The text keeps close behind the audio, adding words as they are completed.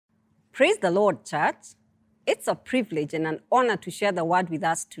Praise the Lord, church. It's a privilege and an honor to share the word with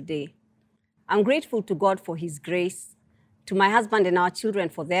us today. I'm grateful to God for His grace, to my husband and our children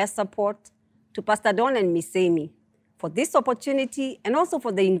for their support, to Pastor Don and Miss Amy for this opportunity, and also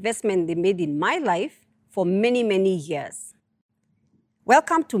for the investment they made in my life for many, many years.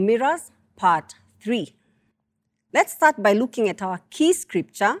 Welcome to Mirrors, Part 3. Let's start by looking at our key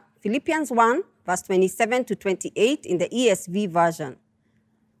scripture, Philippians 1, verse 27 to 28 in the ESV version.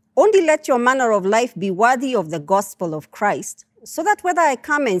 Only let your manner of life be worthy of the gospel of Christ, so that whether I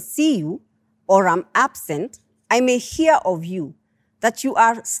come and see you or am absent, I may hear of you, that you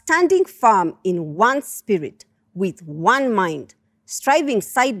are standing firm in one spirit, with one mind, striving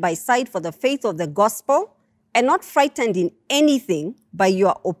side by side for the faith of the gospel, and not frightened in anything by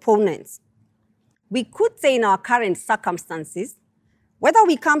your opponents. We could say in our current circumstances, whether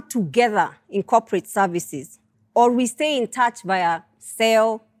we come together in corporate services or we stay in touch via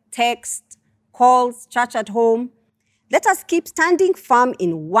cell, text, calls, church at home, let us keep standing firm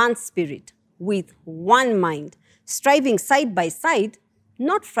in one spirit, with one mind, striving side by side,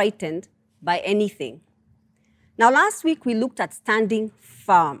 not frightened by anything. Now, last week we looked at standing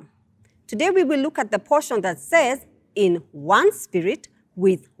firm. Today we will look at the portion that says, in one spirit,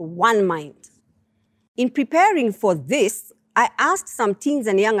 with one mind. In preparing for this, I asked some teens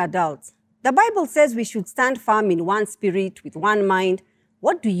and young adults, the Bible says we should stand firm in one spirit, with one mind.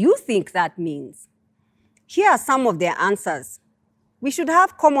 What do you think that means? Here are some of their answers. We should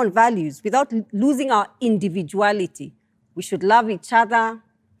have common values without losing our individuality. We should love each other.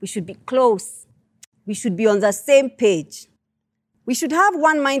 We should be close. We should be on the same page. We should have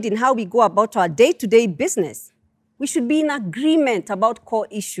one mind in how we go about our day-to-day business. We should be in agreement about core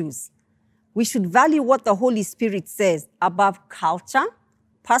issues. We should value what the Holy Spirit says above culture,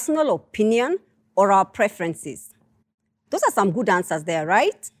 personal opinion, or our preferences. Those are some good answers there,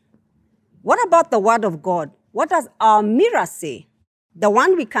 right? What about the Word of God? What does our mirror say? The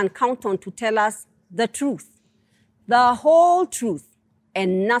one we can count on to tell us the truth, the whole truth,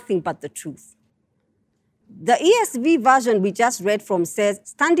 and nothing but the truth. The ESV version we just read from says,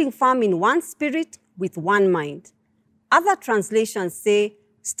 standing firm in one spirit with one mind. Other translations say,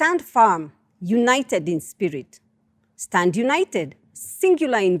 stand firm, united in spirit. Stand united,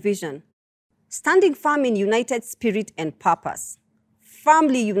 singular in vision. Standing firm in united spirit and purpose.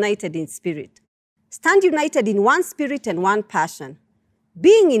 Firmly united in spirit. Stand united in one spirit and one passion.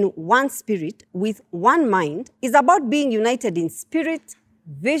 Being in one spirit with one mind is about being united in spirit,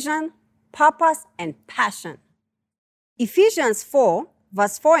 vision, purpose, and passion. Ephesians 4,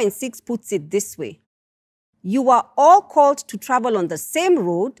 verse 4 and 6 puts it this way. You are all called to travel on the same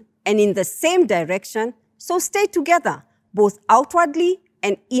road and in the same direction, so stay together, both outwardly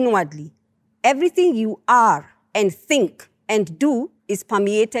and inwardly. Everything you are and think and do is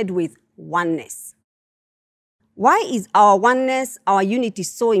permeated with oneness. Why is our oneness, our unity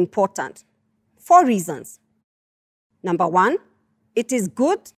so important? 4 reasons. Number 1, it is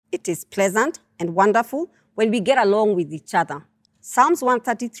good, it is pleasant and wonderful when we get along with each other. Psalms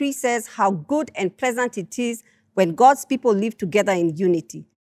 133 says how good and pleasant it is when God's people live together in unity.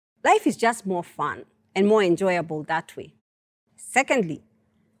 Life is just more fun and more enjoyable that way. Secondly,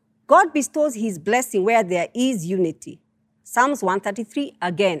 God bestows His blessing where there is unity. Psalms 133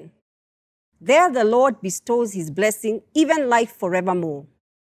 again. There the Lord bestows His blessing, even life forevermore.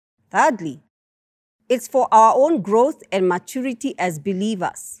 Thirdly, it's for our own growth and maturity as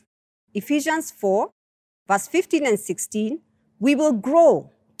believers. Ephesians 4, verse 15 and 16, we will grow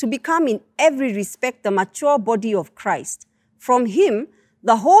to become in every respect the mature body of Christ. From Him,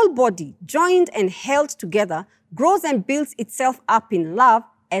 the whole body, joined and held together, grows and builds itself up in love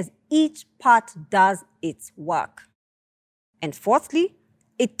as each part does its work. And fourthly,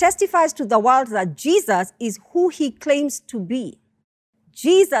 it testifies to the world that Jesus is who He claims to be.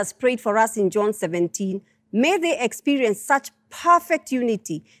 Jesus prayed for us in John 17, may they experience such perfect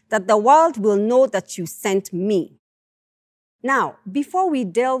unity that the world will know that you sent me. Now, before we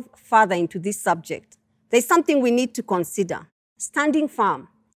delve further into this subject, there's something we need to consider. Standing firm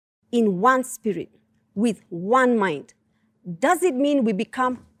in one spirit, with one mind. Does it mean we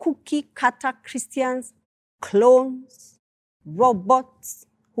become cookie-cutter Christians, clones, robots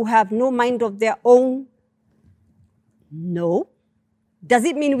who have no mind of their own? No. Does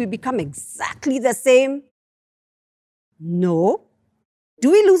it mean we become exactly the same? No.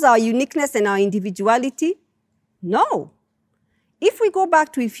 Do we lose our uniqueness and our individuality? No. If we go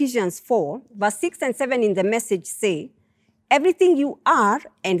back to Ephesians 4, verse 6 and 7 in the Message say, everything you are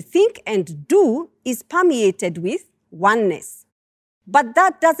and think and do is permeated with oneness. But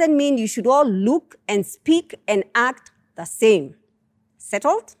that doesn't mean you should all look and speak and act the same.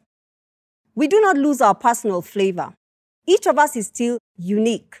 Settled? We do not lose our personal flavor. Each of us is still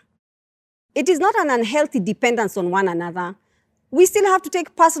unique. It is not an unhealthy dependence on one another. We still have to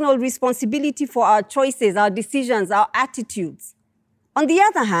take personal responsibility for our choices, our decisions, our attitudes. On the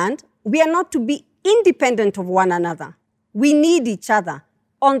other hand, we are not to be independent of one another. We need each other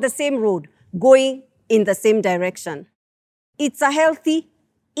on the same road, going in the same direction. It's a healthy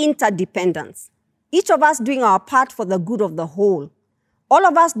interdependence. Each of us doing our part for the good of the whole. All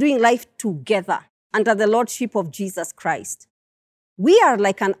of us doing life together under the lordship of Jesus Christ. We are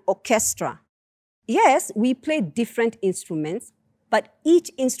like an orchestra. Yes, we play different instruments, but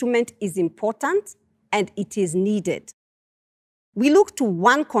each instrument is important and it is needed. We look to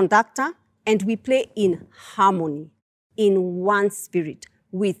one conductor and we play in harmony, in one spirit,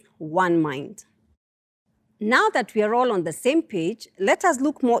 with one mind. Now that we are all on the same page, let us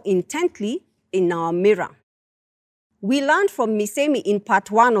look more intently in our mirror. We learned from Misemi in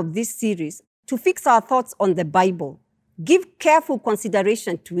part 1 of this series to fix our thoughts on the Bible, give careful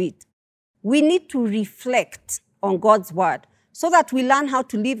consideration to it. We need to reflect on God's word so that we learn how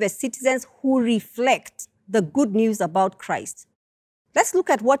to live as citizens who reflect the good news about Christ. Let's look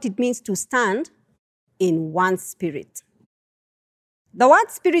at what it means to stand in one spirit. The word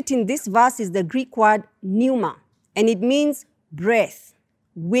spirit in this verse is the Greek word pneuma, and it means breath,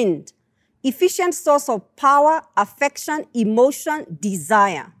 wind, efficient source of power, affection, emotion,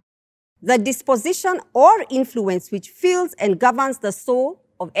 desire. The disposition or influence which fills and governs the soul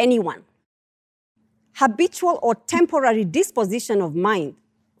of anyone. Habitual or temporary disposition of mind.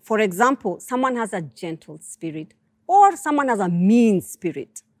 For example, someone has a gentle spirit or someone has a mean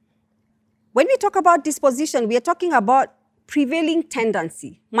spirit. When we talk about disposition, we are talking about prevailing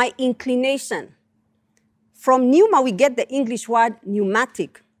tendency, my inclination. From pneuma, we get the English word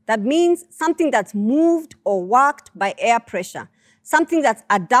pneumatic. That means something that's moved or worked by air pressure, something that's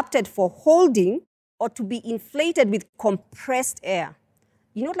adapted for holding or to be inflated with compressed air.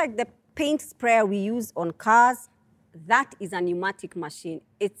 You know, like the paint sprayer we use on cars? That is a pneumatic machine.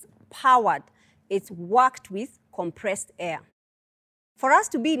 It's powered. It's worked with compressed air. For us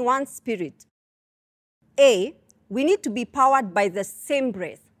to be in one spirit, A, we need to be powered by the same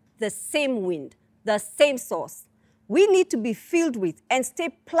breath, the same wind, the same source. We need to be filled with and stay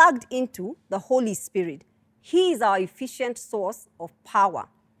plugged into the Holy Spirit. He is our efficient source of power.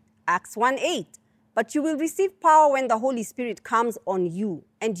 Acts 1:8. But you will receive power when the Holy Spirit comes on you,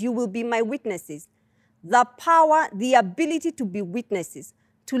 and you will be my witnesses. The power, the ability to be witnesses,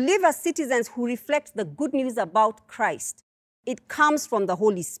 to live as citizens who reflect the good news about Christ. It comes from the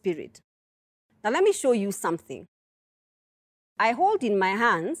Holy Spirit. Now let me show you something. I hold in my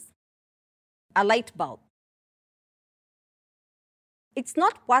hands a light bulb. It's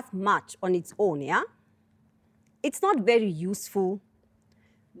not worth much on its own, yeah? It's not very useful.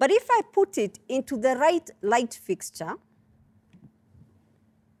 But if I put it into the right light fixture,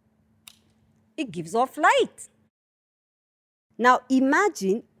 it gives off light. Now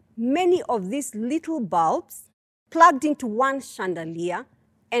imagine many of these little bulbs plugged into one chandelier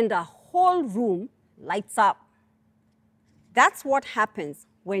and a whole room lights up. That's what happens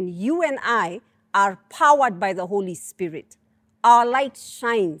when you and I are powered by the Holy Spirit. Our light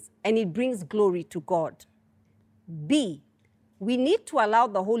shines and it brings glory to God. B, we need to allow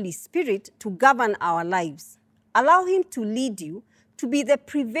the Holy Spirit to govern our lives. Allow Him to lead you to be the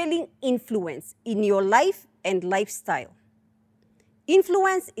prevailing influence in your life and lifestyle.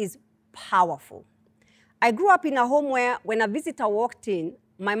 Influence is powerful. I grew up in a home where when a visitor walked in,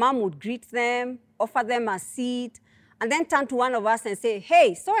 my mom would greet them, offer them a seat, and then turn to one of us and say,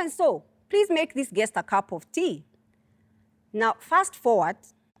 "Hey, so-and-so, please make this guest a cup of tea." Now, fast forward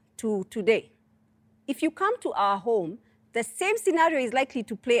to today. If you come to our home, the same scenario is likely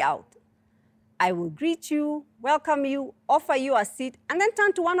to play out. I will greet you, welcome you, offer you a seat, and then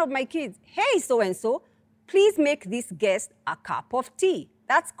turn to one of my kids. "Hey, so-and-so, please make this guest a cup of tea."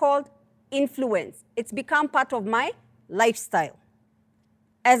 That's called influence. It's become part of my lifestyle.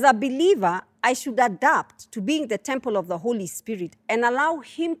 As a believer, I should adapt to being the temple of the Holy Spirit and allow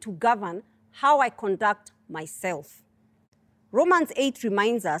Him to govern how I conduct myself. Romans 8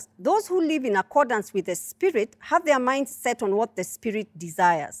 reminds us, those who live in accordance with the Spirit have their minds set on what the Spirit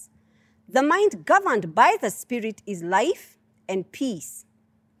desires. The mind governed by the Spirit is life and peace.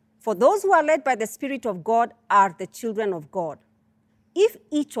 For those who are led by the Spirit of God are the children of God. If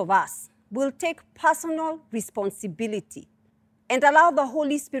each of us will take personal responsibility and allow the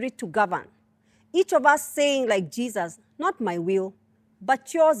Holy Spirit to govern, each of us saying like Jesus, "Not my will,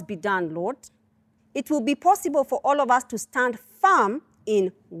 but yours be done, Lord," it will be possible for all of us to stand firm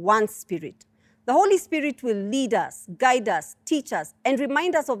in one spirit. The Holy Spirit will lead us, guide us, teach us, and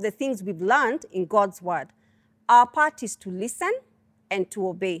remind us of the things we've learned in God's Word. Our part is to listen and to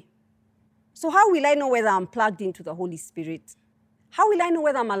obey. So how will I know whether I'm plugged into the Holy Spirit? How will I know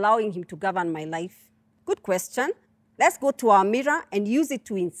whether I'm allowing Him to govern my life? Good question. Let's go to our mirror and use it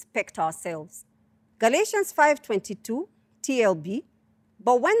to inspect ourselves. Galatians 5:22, TLB.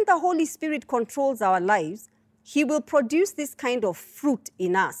 But when the Holy Spirit controls our lives, He will produce this kind of fruit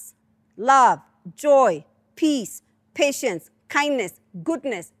in us: love, joy, peace, patience, kindness,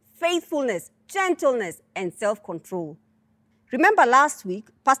 goodness, faithfulness, gentleness, and self-control. Remember last week,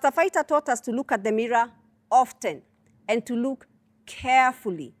 Pastor Faita taught us to look at the mirror often and to look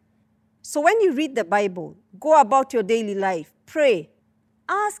carefully. So when you read the Bible, go about your daily life, pray,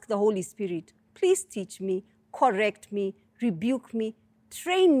 ask the Holy Spirit, please teach me, correct me, rebuke me,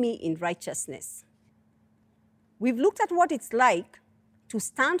 train me in righteousness. We've looked at what it's like to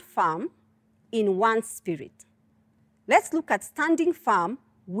stand firm in one spirit. Let's look at standing firm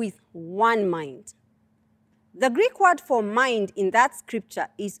with one mind. The Greek word for mind in that scripture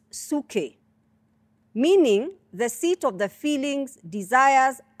is psyche, meaning the seat of the feelings,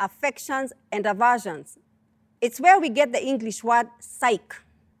 desires, affections, and aversions. It's where we get the English word psyche.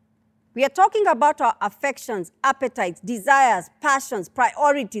 We are talking about our affections, appetites, desires, passions,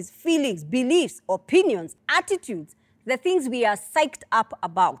 priorities, feelings, beliefs, opinions, attitudes, the things we are psyched up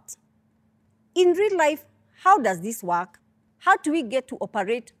about. In real life, how does this work? How do we get to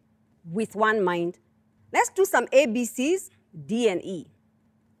operate with one mind? Let's do some ABCs, D and E.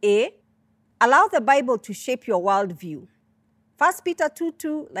 A, allow the Bible to shape your worldview. 1 Peter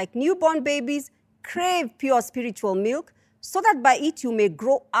 2:2, like newborn babies, crave pure spiritual milk, so that by it you may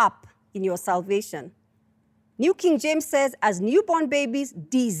grow up in your salvation. New King James says, as newborn babies,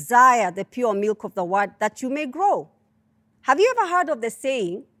 desire the pure milk of the word, that you may grow. Have you ever heard of the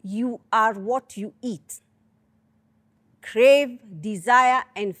saying, you are what you eat? Crave, desire,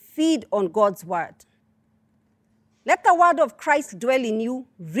 and feed on God's word. Let the word of Christ dwell in you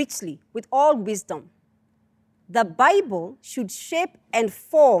richly with all wisdom. The Bible should shape and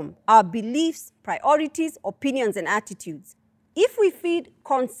form our beliefs, priorities, opinions, and attitudes. If we feed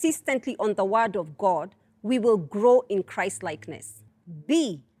consistently on the word of God, we will grow in Christ-likeness.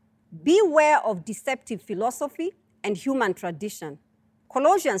 B, beware of deceptive philosophy and human tradition.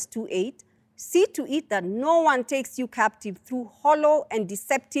 Colossians 2:8, see to it that no one takes you captive through hollow and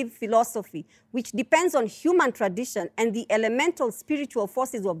deceptive philosophy, which depends on human tradition and the elemental spiritual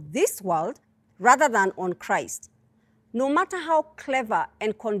forces of this world rather than on Christ. No matter how clever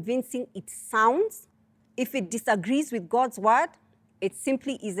and convincing it sounds, if it disagrees with God's word, it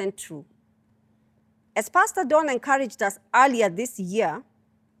simply isn't true. As Pastor Don encouraged us earlier this year,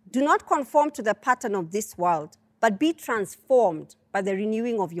 do not conform to the pattern of this world, but be transformed by the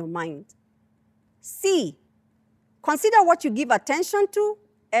renewing of your mind. C, consider what you give attention to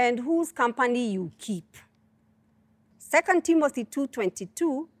and whose company you keep. 2 Timothy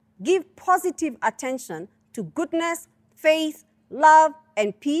 2:22, give positive attention to goodness, faith, love,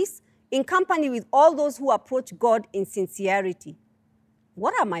 and peace in company with all those who approach God in sincerity.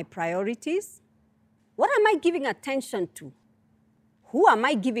 What are my priorities? What am I giving attention to? Who am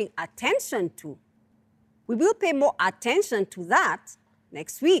I giving attention to? We will pay more attention to that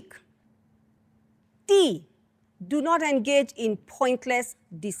next week. D, do not engage in pointless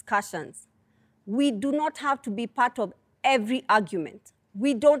discussions. We do not have to be part of every argument.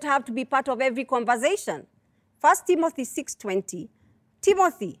 We don't have to be part of every conversation. 1 Timothy 6:20,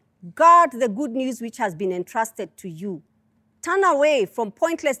 Timothy, guard the good news which has been entrusted to you. Turn away from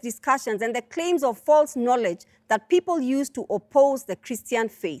pointless discussions and the claims of false knowledge that people use to oppose the Christian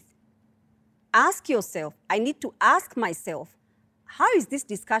faith. Ask yourself, I need to ask myself, how is this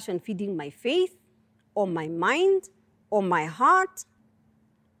discussion feeding my faith, or my mind, or my heart?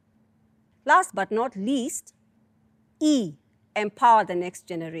 Last but not least, E, empower the next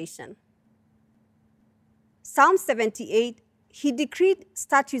generation. Psalm 78, he decreed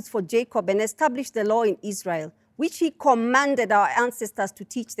statutes for Jacob and established the law in Israel, which he commanded our ancestors to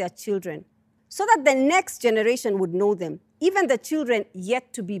teach their children, so that the next generation would know them, even the children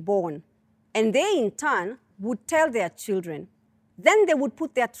yet to be born. And they, in turn, would tell their children. Then they would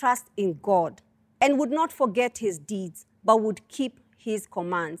put their trust in God and would not forget his deeds, but would keep his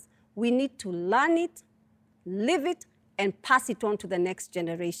commands. We need to learn it, live it, and pass it on to the next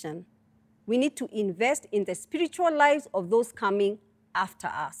generation. We need to invest in the spiritual lives of those coming after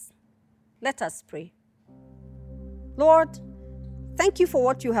us. Let us pray. Lord, thank you for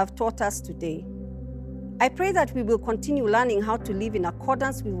what you have taught us today. I pray that we will continue learning how to live in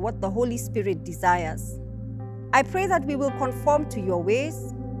accordance with what the Holy Spirit desires. I pray that we will conform to your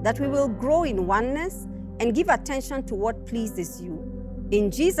ways, that we will grow in oneness and give attention to what pleases you.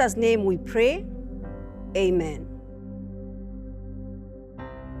 In Jesus' name we pray. Amen.